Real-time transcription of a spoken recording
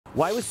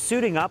Why was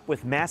suiting up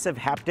with massive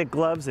haptic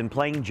gloves and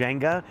playing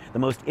Jenga the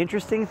most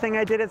interesting thing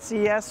I did at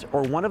CES,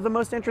 or one of the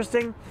most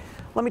interesting?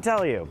 Let me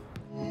tell you.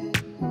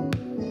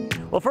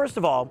 Well, first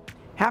of all,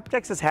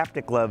 HaptX's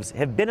haptic gloves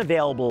have been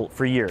available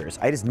for years.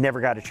 I just never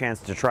got a chance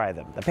to try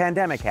them. The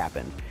pandemic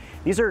happened.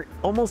 These are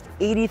almost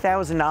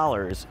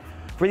 $80,000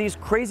 for these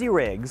crazy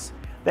rigs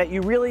that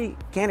you really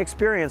can't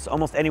experience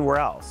almost anywhere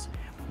else.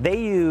 They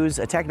use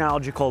a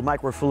technology called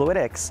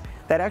microfluidics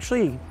that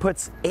actually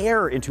puts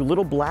air into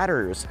little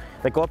bladders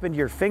that go up into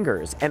your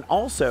fingers, and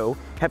also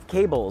have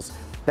cables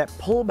that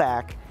pull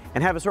back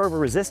and have a sort of a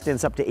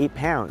resistance up to 8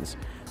 pounds.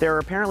 There are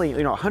apparently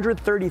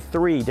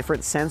 133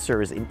 different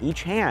sensors in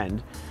each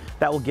hand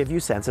that will give you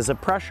senses of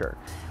pressure.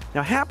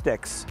 Now,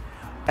 haptics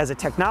as a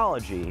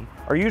technology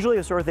are usually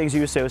the sort of things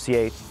you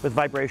associate with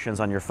vibrations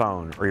on your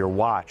phone or your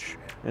watch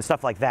and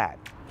stuff like that.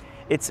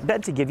 It's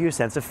meant to give you a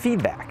sense of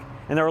feedback.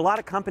 And there are a lot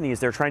of companies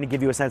that are trying to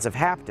give you a sense of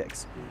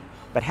haptics.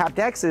 But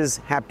HaptX's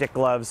haptic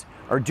gloves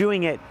are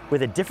doing it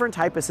with a different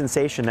type of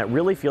sensation that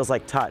really feels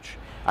like touch.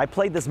 I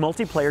played this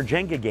multiplayer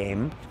Jenga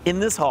game in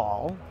this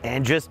hall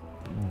and just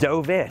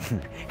dove in.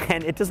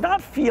 And it does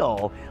not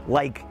feel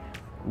like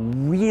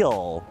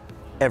real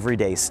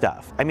everyday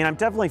stuff. I mean, I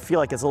definitely feel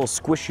like it's a little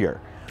squishier,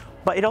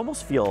 but it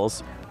almost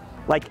feels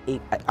like,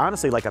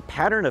 honestly, like a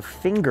pattern of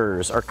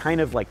fingers are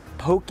kind of like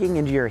poking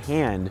into your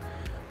hand,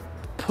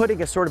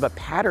 putting a sort of a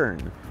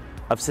pattern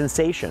of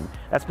sensation.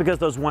 That's because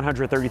those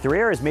 133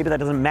 areas, maybe that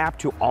doesn't map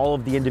to all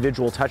of the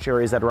individual touch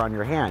areas that are on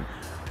your hand.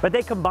 But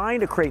they combine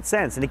to create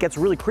sense, and it gets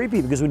really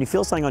creepy because when you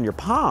feel something on your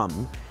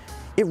palm,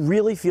 it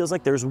really feels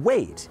like there's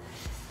weight.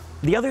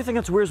 The other thing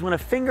that's weird is when a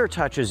finger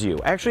touches you.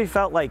 I actually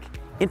felt like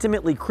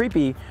intimately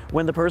creepy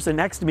when the person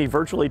next to me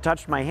virtually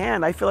touched my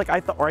hand. I feel like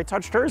I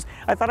touched hers.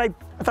 I thought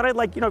I'd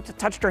like,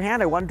 touched her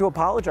hand. I wanted to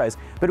apologize,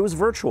 but it was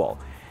virtual.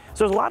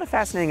 So there's a lot of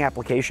fascinating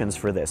applications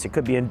for this. It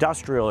could be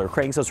industrial or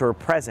creating some sort of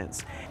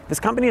presence. This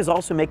company is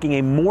also making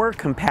a more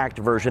compact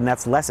version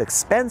that's less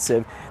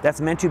expensive, that's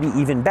meant to be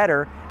even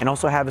better, and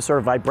also have a sort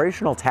of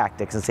vibrational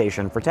tactic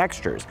sensation for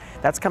textures.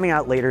 That's coming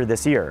out later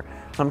this year.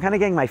 So I'm kind of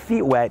getting my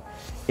feet wet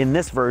in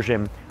this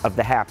version of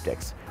the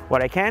haptics.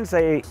 What I can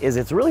say is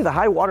it's really the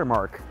high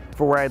watermark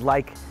for where I'd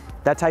like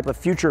that type of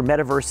future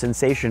metaverse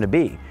sensation to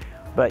be.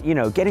 But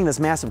getting this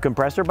massive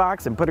compressor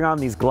box and putting on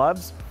these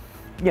gloves,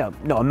 no,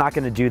 I'm not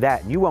going to do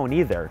that. You won't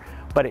either.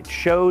 But it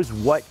shows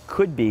what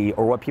could be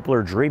or what people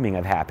are dreaming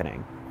of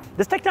happening.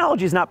 This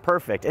technology is not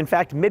perfect. In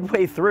fact,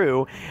 midway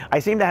through, I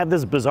seem to have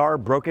this bizarre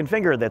broken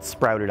finger that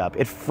sprouted up.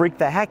 It freaked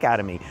the heck out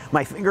of me.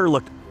 My finger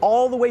looked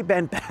all the way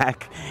bent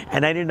back,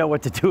 and I didn't know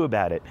what to do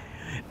about it.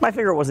 My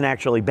finger wasn't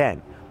actually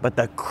bent, but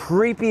the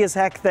creepiest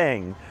heck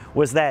thing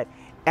was that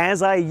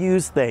as I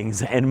used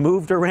things and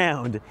moved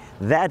around,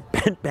 that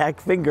bent back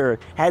finger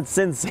had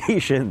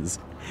sensations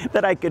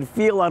that I could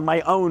feel on my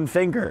own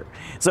finger.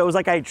 So it was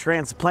like I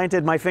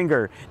transplanted my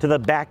finger to the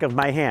back of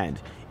my hand.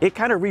 It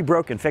kind of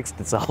rebroke and fixed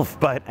itself,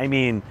 but I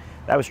mean,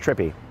 that was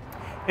trippy.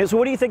 And so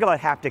what do you think about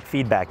haptic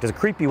feedback? Does it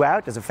creep you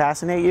out? Does it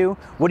fascinate you?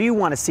 What do you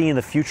want to see in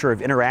the future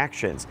of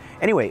interactions?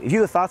 Anyway, if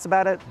you have thoughts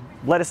about it,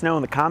 let us know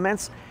in the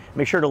comments.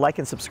 Make sure to like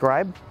and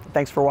subscribe.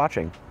 Thanks for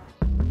watching.